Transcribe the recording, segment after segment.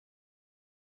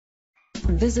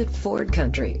Visit Ford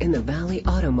Country in the Valley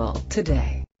Auto Mall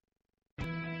today.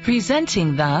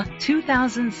 Presenting the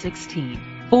 2016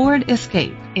 Ford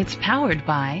Escape. It's powered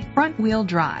by front-wheel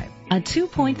drive, a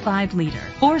 2.5-liter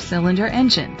four-cylinder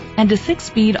engine, and a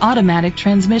 6-speed automatic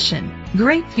transmission.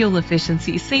 Great fuel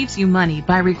efficiency saves you money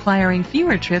by requiring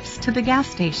fewer trips to the gas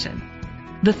station.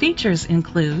 The features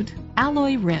include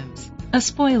alloy rims, a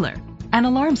spoiler, an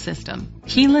alarm system,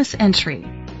 keyless entry,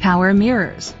 power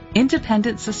mirrors,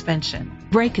 independent suspension,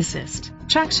 brake assist,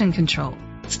 traction control,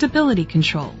 stability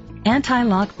control,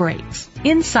 anti-lock brakes.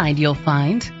 Inside you'll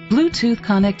find Bluetooth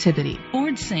connectivity,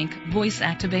 Ford Sync voice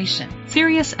activation,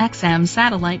 Sirius XM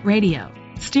satellite radio,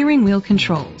 steering wheel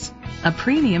controls, a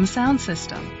premium sound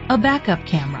system, a backup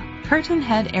camera, curtain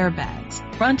head airbags,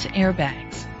 front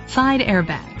airbags, side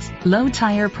airbags, low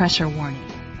tire pressure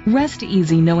warning. Rest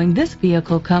easy knowing this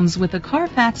vehicle comes with a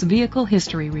Carfax Vehicle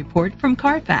History Report from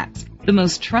Carfax, the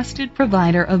most trusted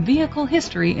provider of vehicle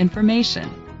history information.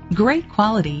 Great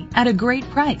quality at a great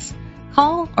price.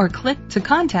 Call or click to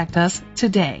contact us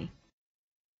today.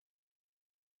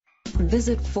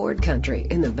 Visit Ford Country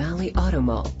in the Valley Auto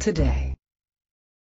Mall today.